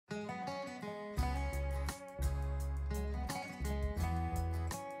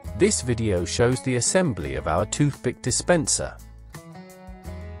This video shows the assembly of our toothpick dispenser.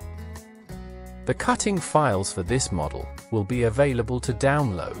 The cutting files for this model will be available to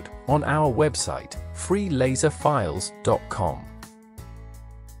download on our website, freelaserfiles.com.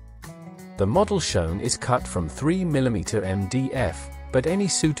 The model shown is cut from 3mm MDF, but any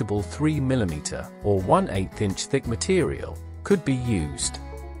suitable 3mm or 1/8 inch thick material could be used.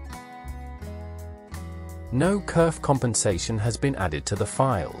 No kerf compensation has been added to the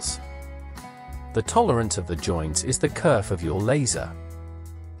files. The tolerance of the joints is the kerf of your laser.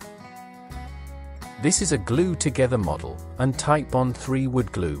 This is a glue-together model, and Type Bond 3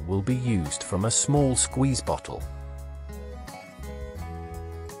 wood glue will be used from a small squeeze bottle.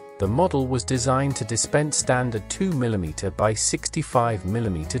 The model was designed to dispense standard 2mm by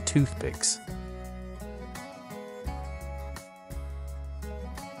 65mm toothpicks.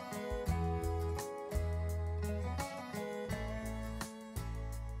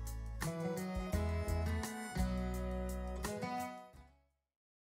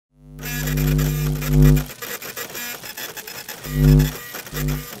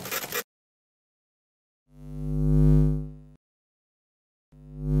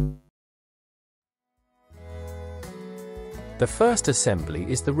 The first assembly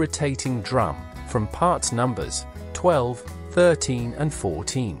is the rotating drum, from parts numbers 12, 13 and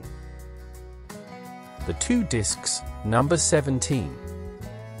 14. The two discs, number 17.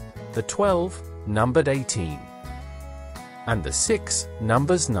 The 12, numbered 18. And the 6,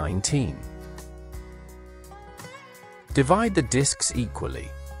 numbers 19. Divide the discs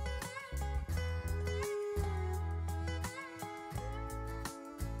equally.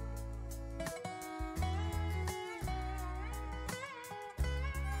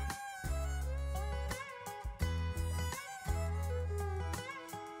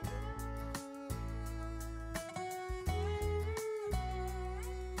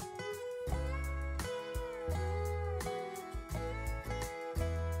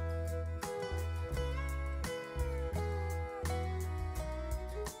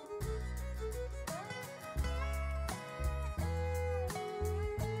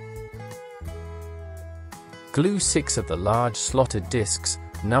 Glue 6 of the large slotted discs,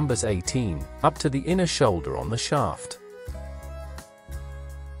 numbers 18, up to the inner shoulder on the shaft.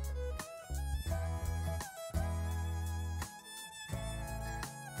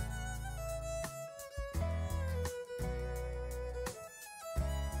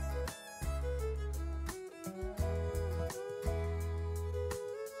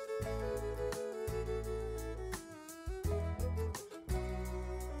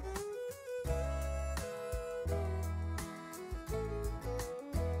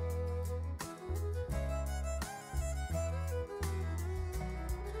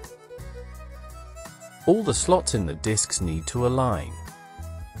 All the slots in the discs need to align.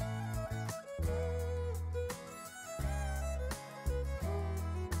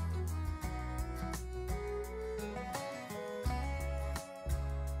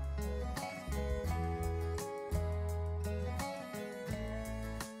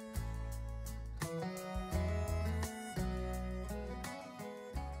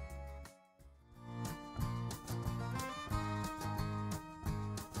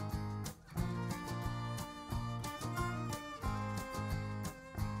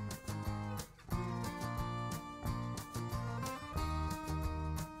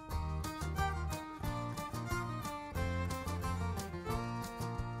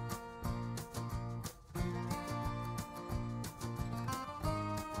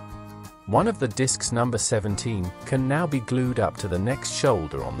 One of the discs number 17 can now be glued up to the next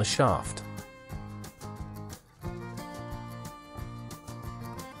shoulder on the shaft.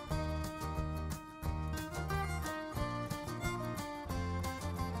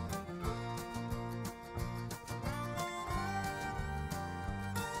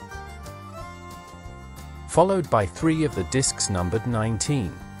 Followed by 3 of the discs numbered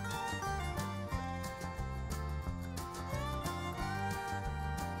 19.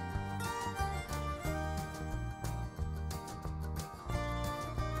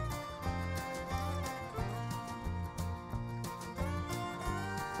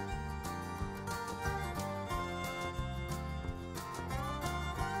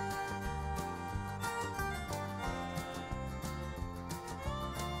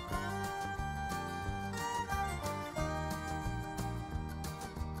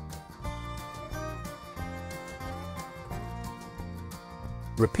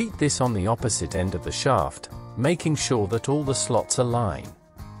 Repeat this on the opposite end of the shaft, making sure that all the slots align.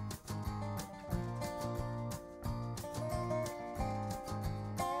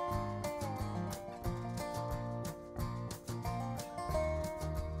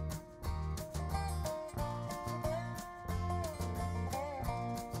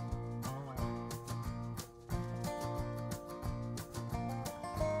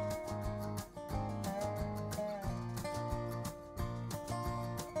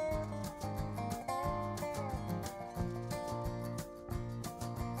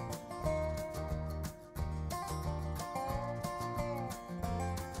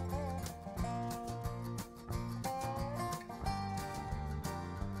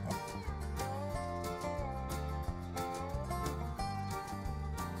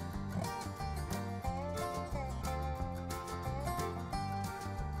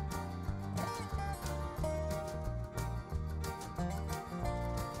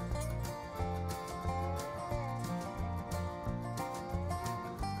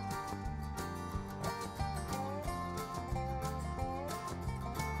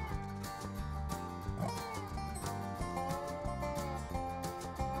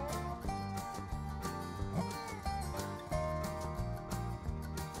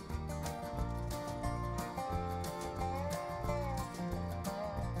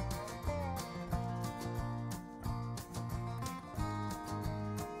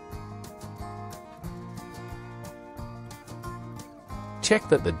 Check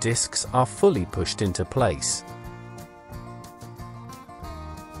that the discs are fully pushed into place.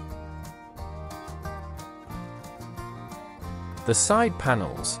 The side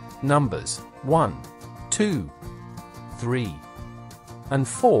panels, numbers 1, 2, 3, and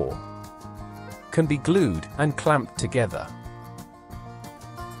 4, can be glued and clamped together.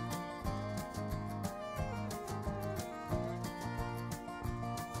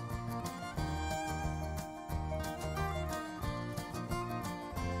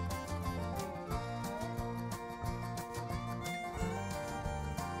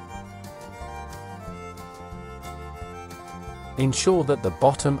 Ensure that the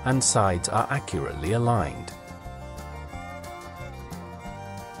bottom and sides are accurately aligned.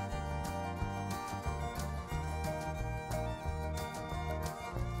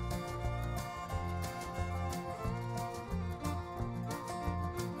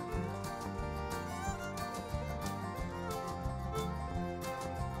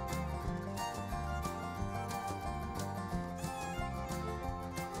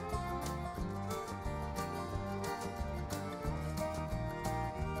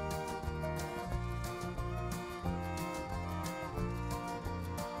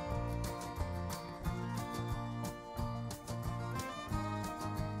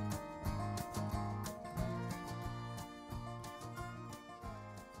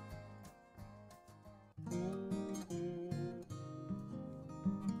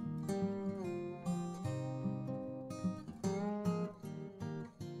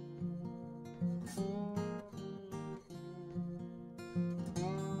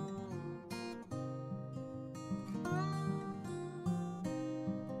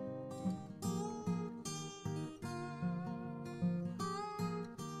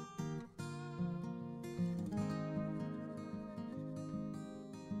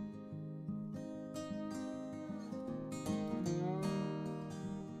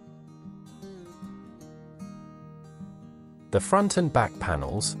 The front and back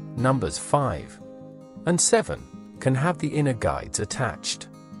panels, numbers 5 and 7, can have the inner guides attached.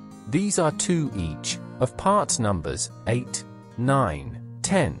 These are 2 each, of parts numbers 8, 9,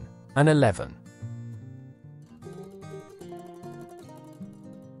 10, and 11.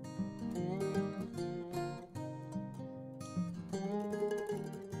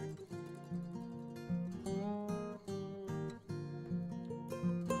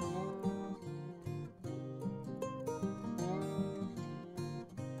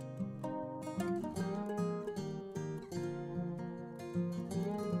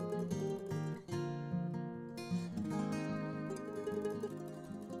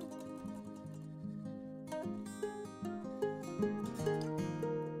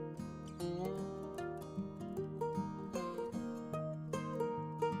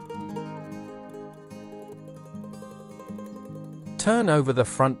 Turn over the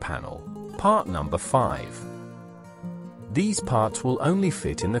front panel, part number 5. These parts will only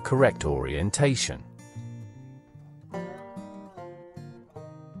fit in the correct orientation.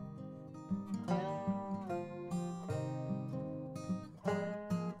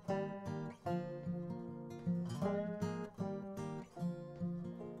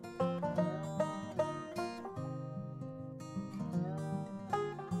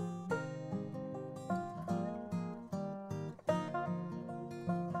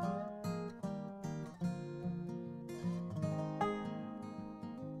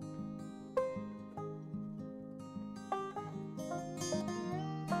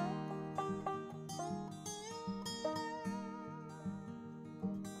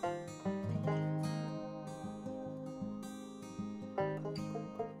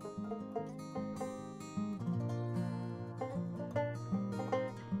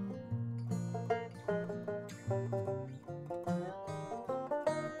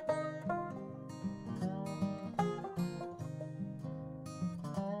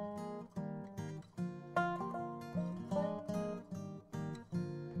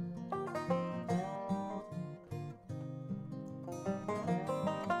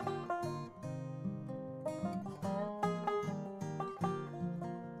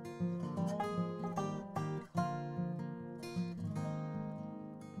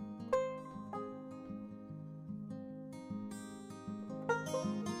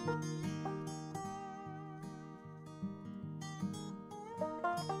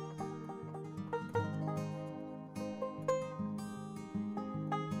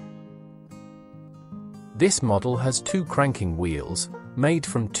 This model has 2 cranking wheels, made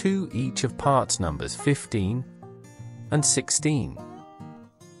from 2 each of parts numbers 15 and 16,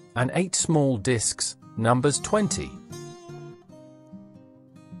 and 8 small discs, numbers 20.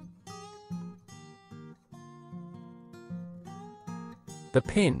 The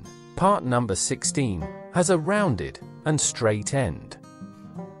pin, part number 16, has a rounded and straight end.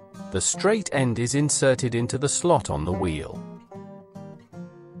 The straight end is inserted into the slot on the wheel.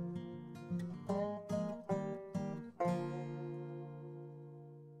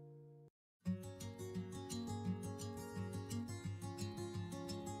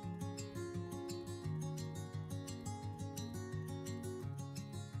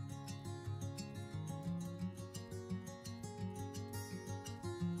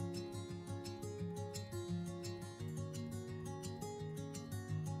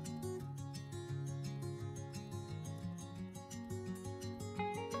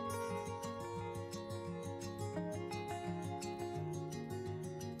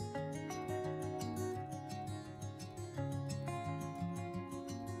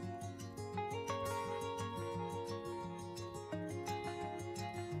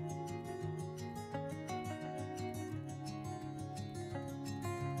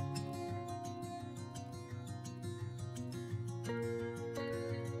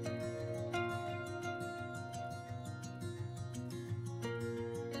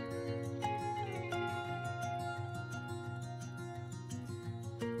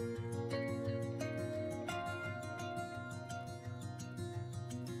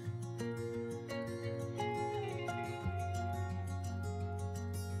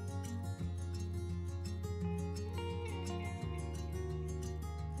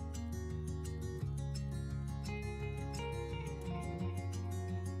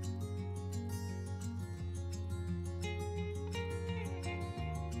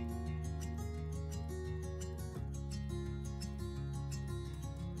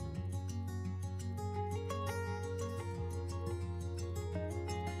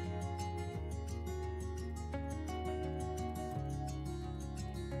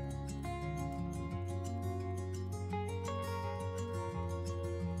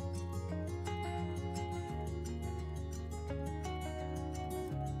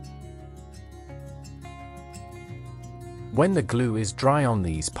 When the glue is dry on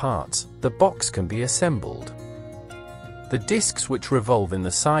these parts, the box can be assembled. The discs which revolve in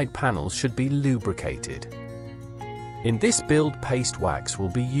the side panels should be lubricated. In this build, paste wax will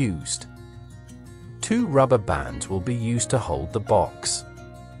be used. 2 rubber bands will be used to hold the box.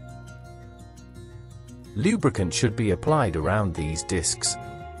 Lubricant should be applied around these discs,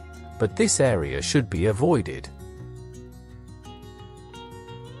 but this area should be avoided.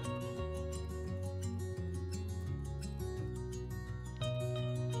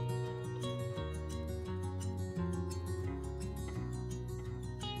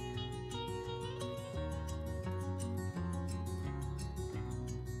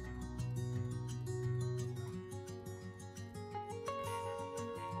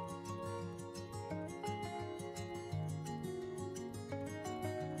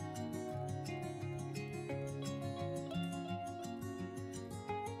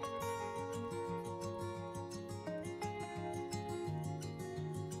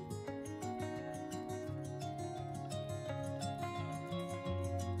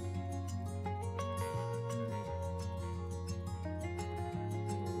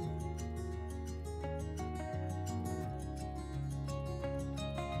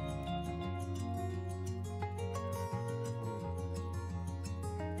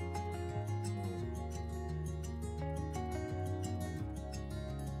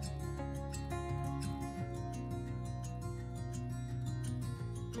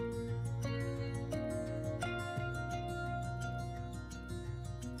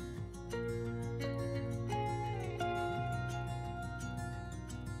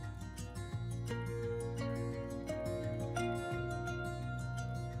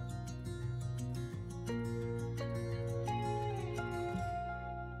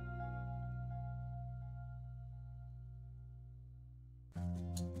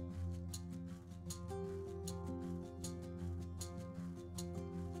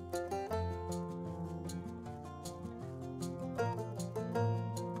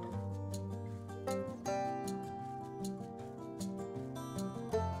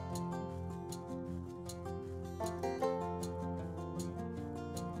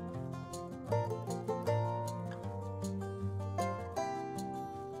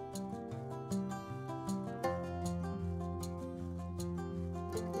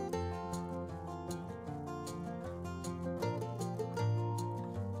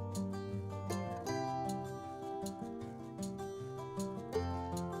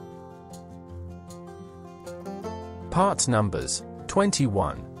 Part numbers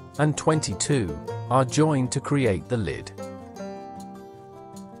 21 and 22 are joined to create the lid.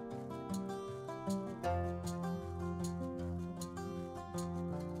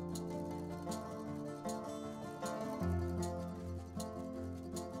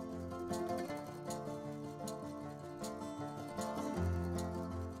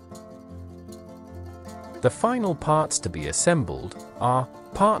 The final parts to be assembled are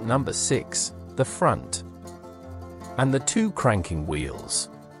part number 6, the front, and the 2 cranking wheels.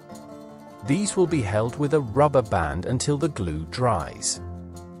 These will be held with a rubber band until the glue dries.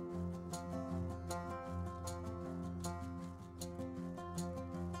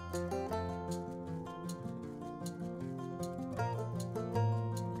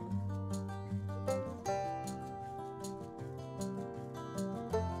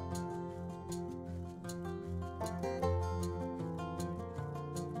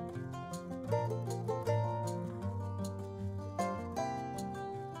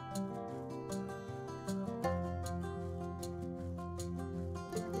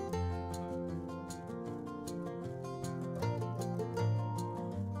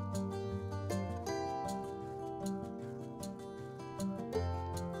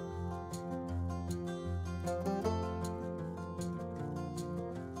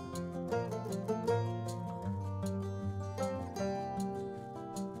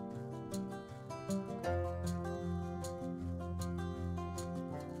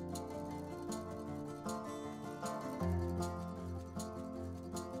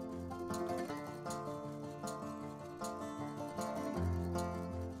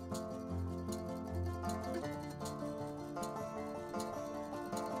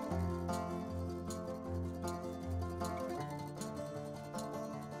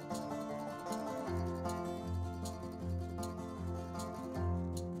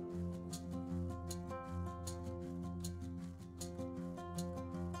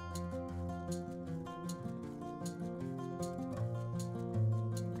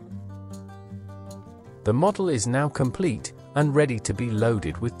 The model is now complete and ready to be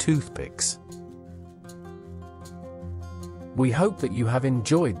loaded with toothpicks. We hope that you have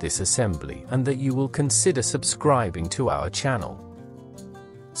enjoyed this assembly and that you will consider subscribing to our channel.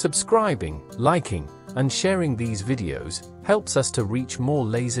 Subscribing, liking, and sharing these videos helps us to reach more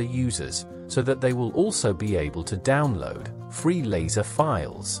laser users so that they will also be able to download free laser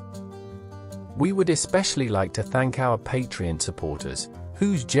files. We would especially like to thank our Patreon supporters,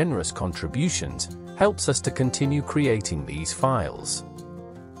 whose generous contributions helps us to continue creating these files.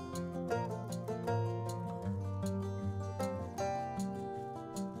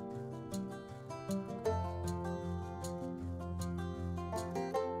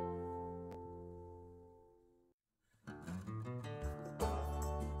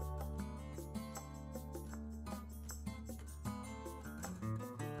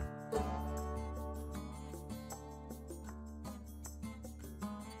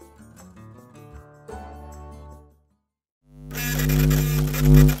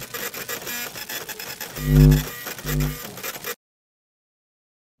 You